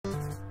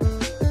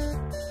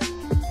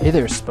Hey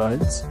there,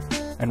 Spuds,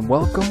 and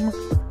welcome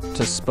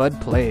to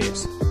Spud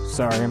Plays.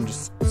 Sorry, I'm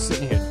just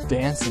sitting here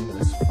dancing to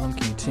this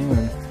funky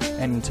tune,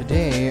 and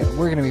today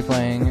we're gonna be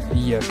playing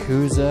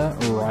Yakuza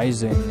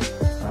Rising.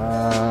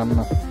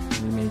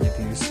 Let me get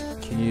these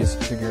keys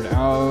figured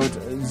out.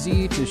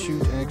 Z to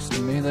shoot, X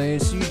to melee,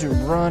 C to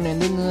run,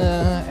 and then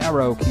the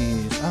arrow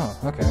keys. Oh,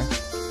 okay.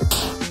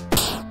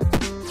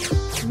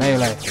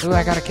 Melee. Ooh,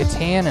 I got a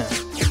katana.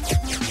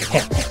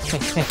 Can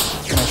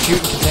I shoot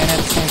and katana at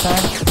the same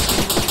time?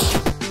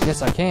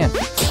 Yes, I can.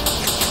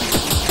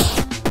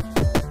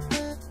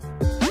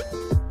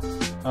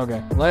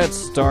 Okay, let's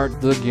start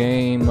the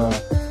game.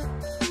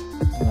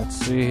 Let's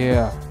see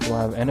here. Do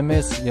I have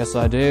enemies? Yes,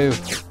 I do.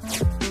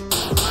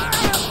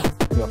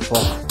 You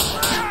fuck.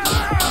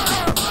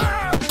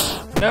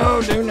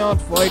 No, do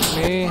not fight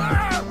me.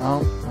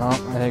 Oh,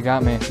 they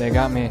got me. They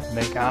got me.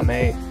 They got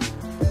me.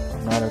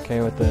 I'm not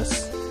okay with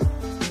this.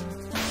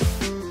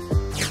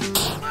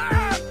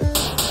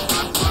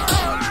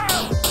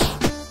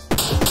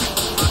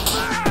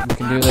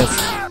 Do this.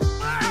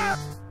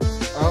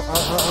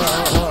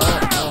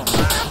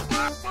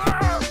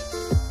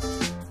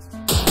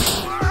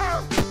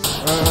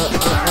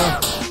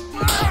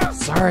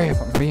 Sorry if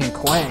I'm being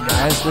quiet,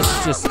 guys. This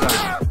is just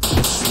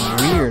this is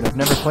weird. I've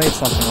never played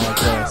something like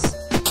this.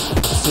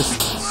 It's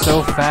just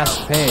so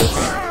fast-paced.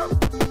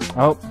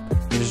 Oh,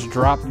 he just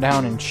dropped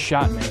down and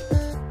shot me.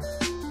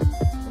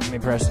 Let me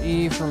press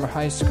E for my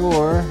high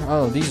score.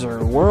 Oh, these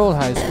are world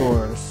high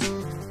scores.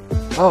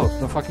 Oh,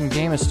 the fucking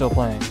game is still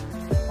playing.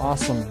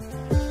 Awesome.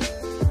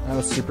 That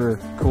was super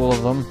cool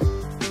of them.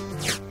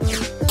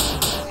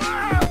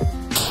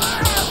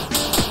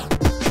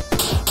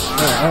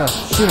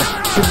 Shoot him!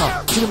 Shoot him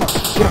up! Shoot him up!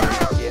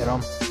 Get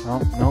him!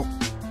 Oh, nope.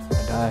 I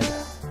died.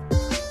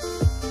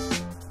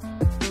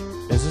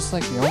 Is this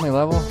like the only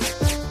level?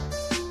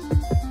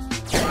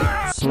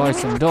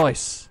 Slice and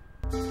dice.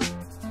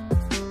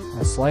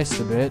 I sliced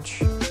the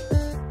bitch.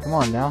 Come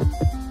on now.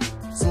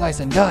 Slice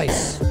and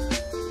dice!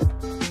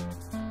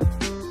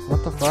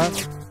 What the fuck?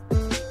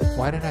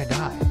 Why did I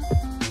die?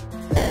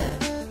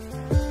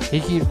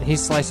 He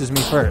slices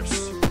me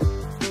first.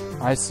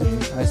 I see,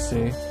 I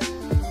see.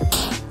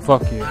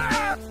 Fuck you.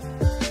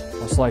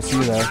 I'll slice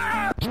you though.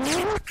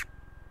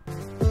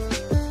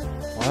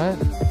 What?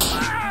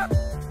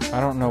 I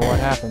don't know what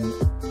happened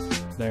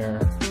there.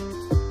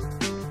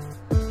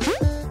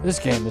 This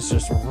game is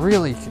just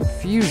really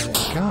confusing.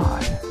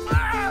 God.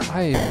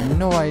 I have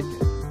no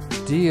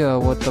idea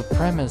what the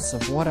premise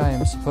of what I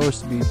am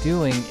supposed to be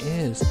doing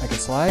is. I can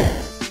slide?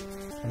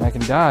 And I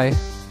can die.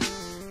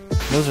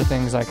 Those are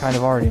things I kind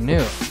of already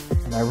knew.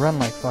 And I run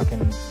like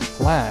fucking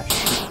Flash.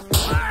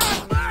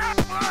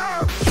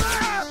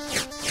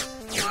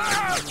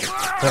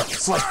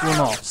 Slice through them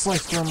all.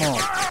 Slice through them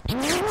all.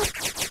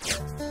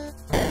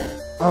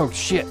 Oh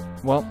shit.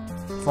 Well,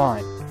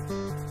 fine.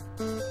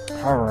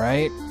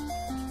 Alright.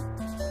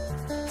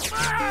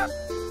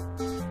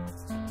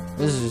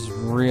 This is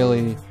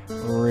really,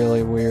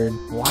 really weird.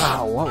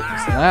 Wow, what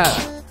was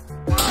that?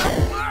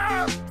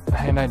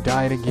 And I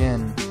died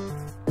again.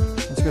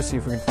 Let's go see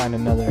if we can find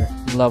another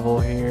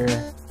level here.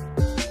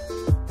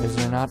 Is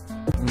there not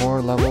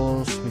more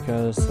levels?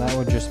 Because that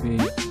would just be...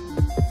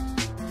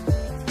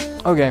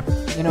 Okay,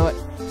 you know what?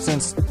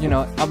 Since, you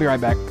know, I'll be right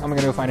back. I'm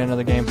gonna go find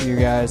another game for you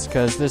guys,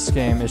 because this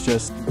game is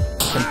just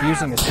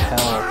confusing as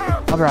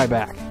hell. I'll be right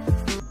back.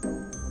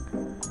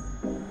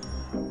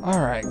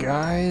 Alright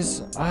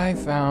guys, I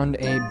found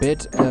a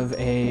bit of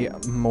a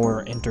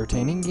more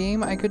entertaining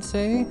game, I could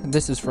say.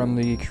 This is from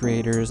the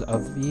creators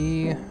of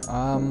the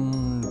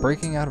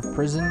breaking out of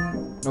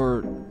prison,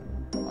 or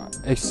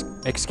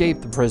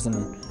escape the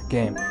prison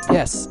game.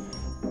 Yes,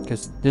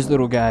 because this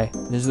little guy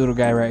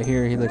right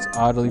here, he looks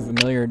oddly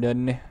familiar,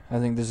 doesn't he? I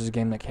think this is a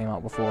game that came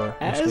out before.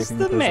 As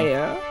the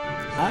mayor,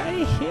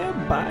 I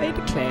hereby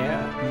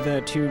declare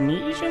the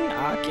Tunisian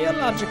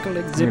archaeological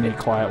exhibit. You're gonna be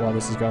quiet while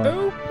this is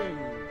going.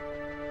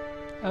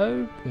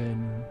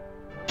 Open.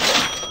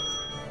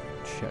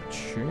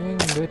 Cha-ching,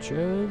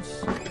 bitches.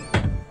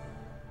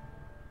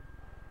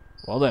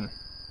 Well then.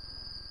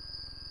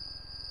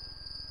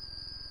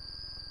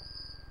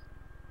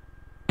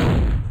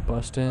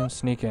 Bust in,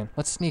 sneak in.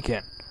 Let's sneak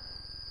in.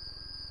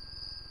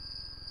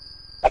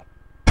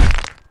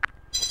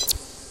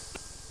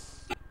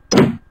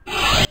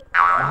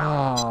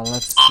 Oh,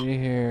 let's see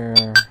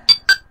here.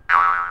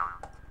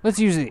 Let's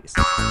use these.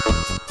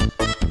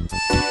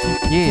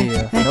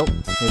 Yeah. Nope.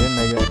 He didn't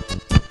make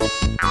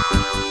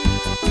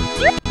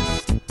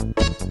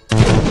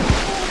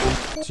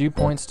it. 2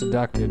 points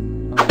deducted.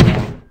 Oh,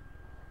 no.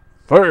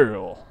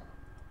 Fail.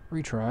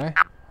 Retry.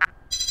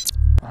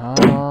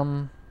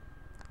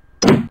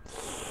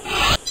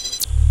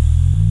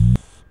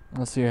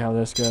 Let's see how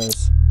this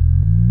goes.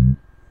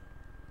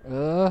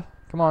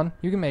 Come on.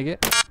 You can make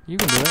it. You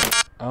can do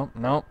it. Oh,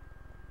 no.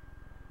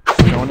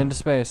 Going into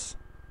space.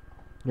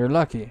 You're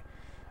lucky.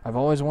 I've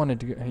always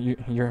wanted to go,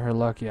 you're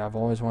lucky. I've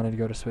always wanted to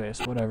go to space.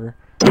 Whatever.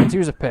 Let's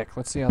use a pick.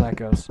 Let's see how that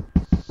goes.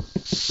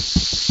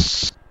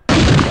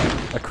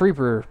 A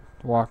creeper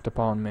walked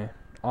upon me.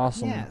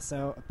 Awesome. Yeah,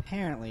 so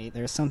apparently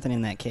there's something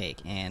in that cake,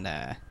 and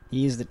he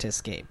used it to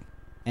escape.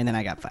 And then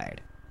I got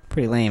fired.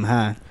 Pretty lame,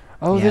 huh?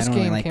 Oh, Yeah, this I don't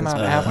really game like came this out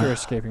one. after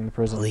escaping the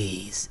prison.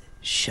 Please,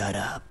 shut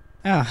up.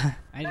 Oh,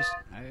 I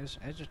was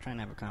just trying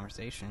to have a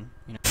conversation,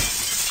 you know.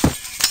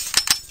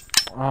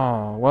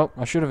 Oh, well,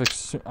 I should have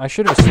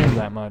assumed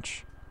that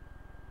much.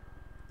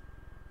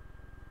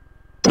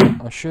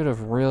 I should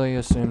have really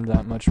assumed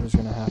that much was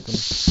gonna happen.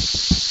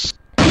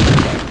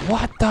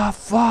 What the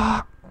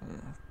fuck?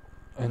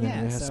 And Yeah,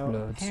 then it so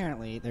explodes.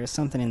 apparently there's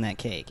something in that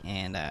cake,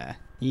 and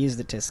he used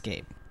it to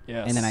escape.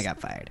 Yes. And then I got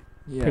fired.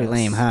 Yes. Pretty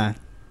lame, huh?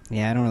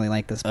 Yeah, I don't really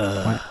like this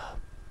one.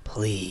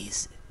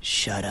 Please,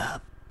 shut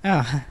up.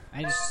 Oh,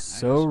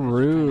 So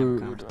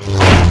rude.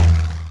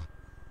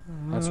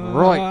 That's Oh,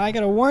 right. I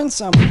gotta warn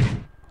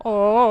someone.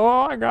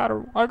 Oh, I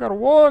gotta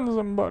warn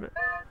somebody.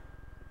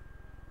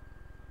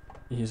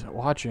 He's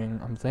watching,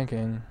 I'm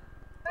thinking.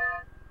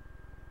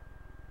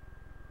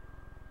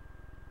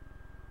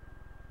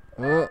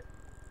 Oh,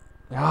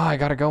 I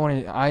gotta go when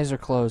his eyes are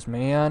closed,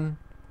 man.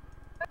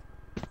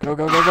 Go,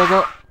 go, go, go,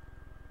 go.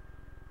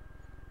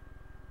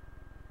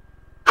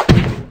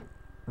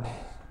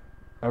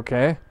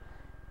 Okay.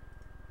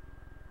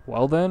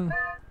 Well then.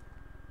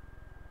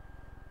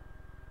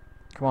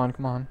 Come on,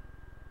 come on.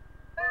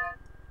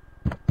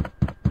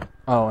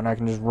 Oh, and I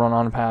can just run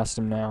on past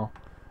him now.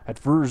 At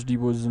first he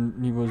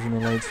wasn't a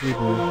light sleeper.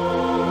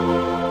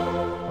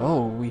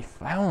 Oh, we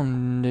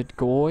found it,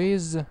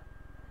 guys.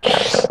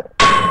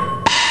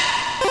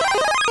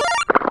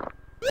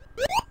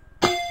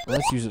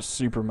 Let's use a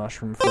super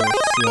mushroom first,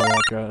 see how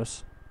that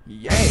goes.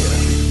 Yeah!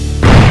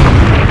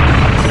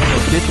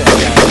 Get that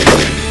guy.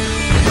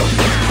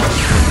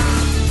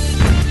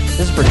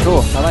 This is pretty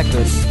cool. I like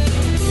this.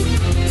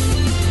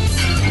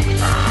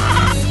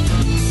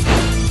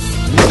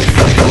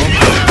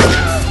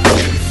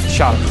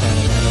 Shot him.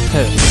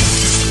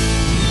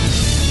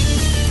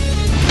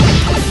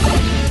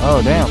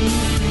 Oh, damn.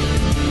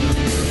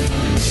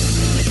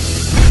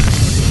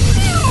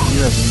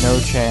 You have no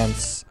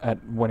chance at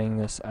winning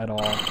this at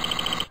all.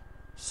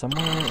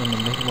 Somewhere in the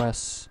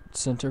Midwest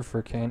Center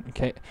for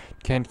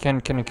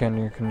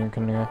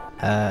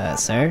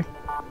Sir?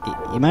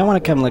 You might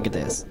want to come look at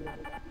this.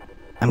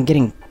 I'm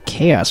getting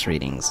chaos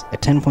readings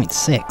at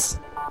 10.6.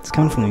 It's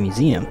coming from the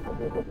museum.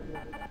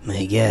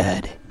 My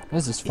God.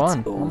 This is fun.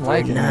 It's I'm over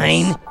liking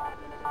 9. this.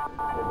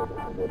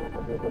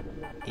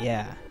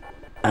 Yeah.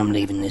 I'm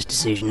leaving this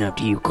decision up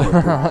to you,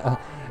 Corporal.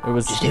 It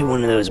was Just hit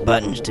one of those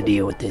buttons to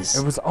deal with this.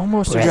 It was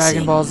almost a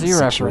Dragon Ball Z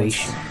reference.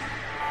 situation.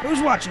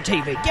 Who's watching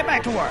TV? Get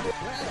back to work!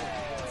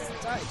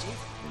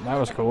 That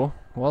was cool.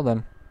 Well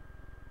then.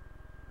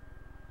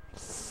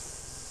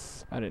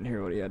 I didn't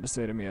hear what he had to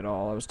say to me at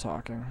all. I was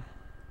talking.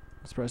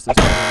 Let's press this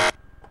button.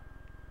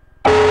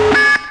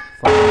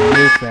 Fucking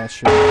nuke that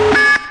shit.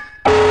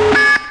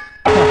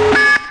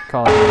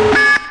 Call of Duty.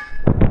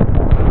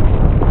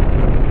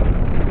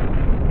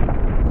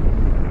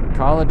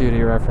 Call of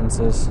Duty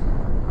references.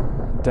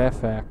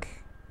 Defec.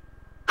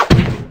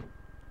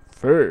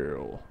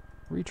 Fail.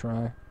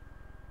 Retry.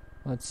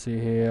 Let's see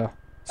here.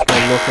 Let's go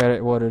look at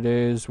it, what it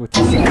is with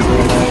the sensor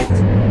light.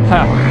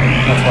 Ha!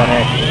 That's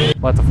funny.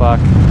 What the fuck?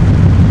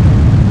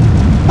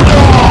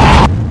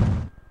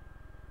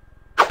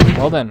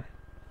 Well then.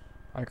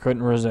 I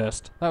couldn't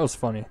resist. That was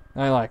funny.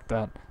 I like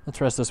that. Let's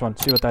press this one.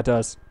 See what that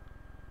does.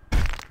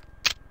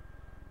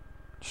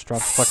 Just drop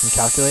the fucking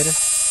calculator.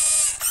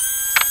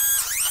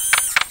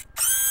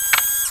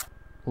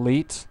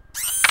 Leet.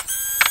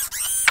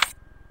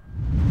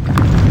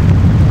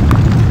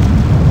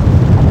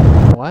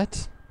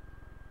 What?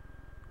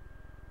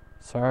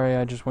 Sorry,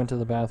 I just went to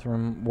the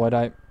bathroom.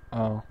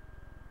 Oh.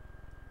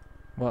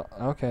 Well,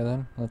 okay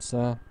then. Let's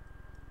what's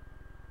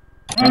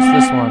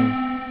this one?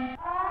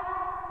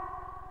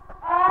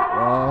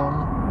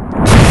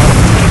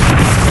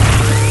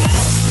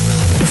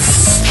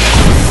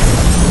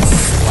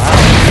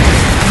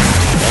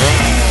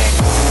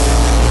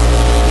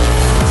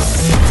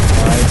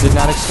 I did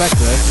not expect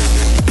this.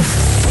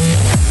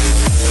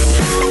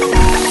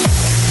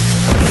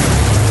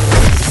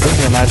 This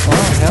is a nice one.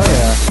 Oh, hell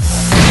yeah.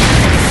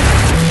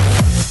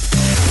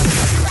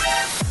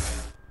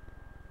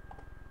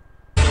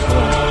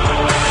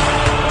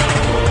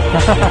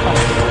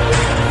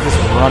 Just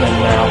running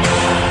now.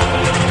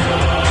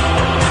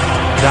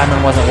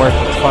 Diamond wasn't worth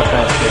it. Fuck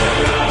that shit.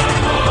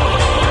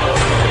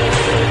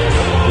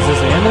 Is this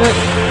the end of it?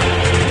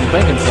 I'm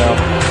thinking so.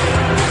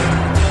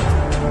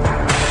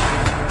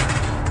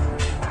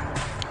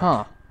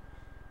 Huh.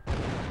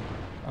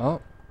 Oh.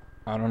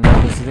 I don't know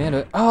if this is the end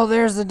of it. Oh,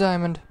 there's the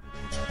diamond.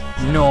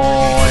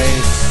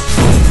 Nice.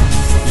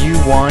 You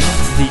won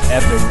the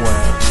epic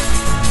way.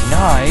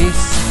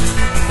 Nice.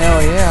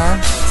 Hell yeah.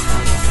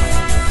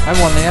 I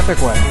won the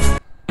epic way.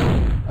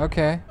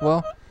 Okay,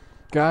 well,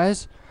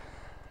 guys,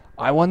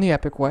 I won the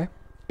epic way.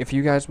 If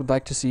you guys would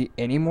like to see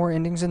any more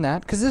endings in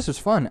that, because this was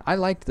fun. I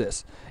liked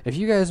this. If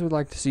you guys would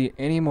like to see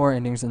any more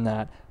endings in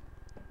that,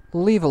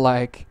 leave a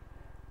like.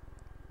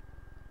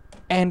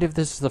 And if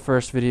this is the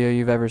first video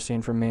you've ever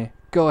seen from me,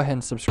 go ahead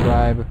and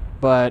subscribe.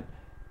 But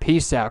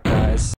Peace out, guys.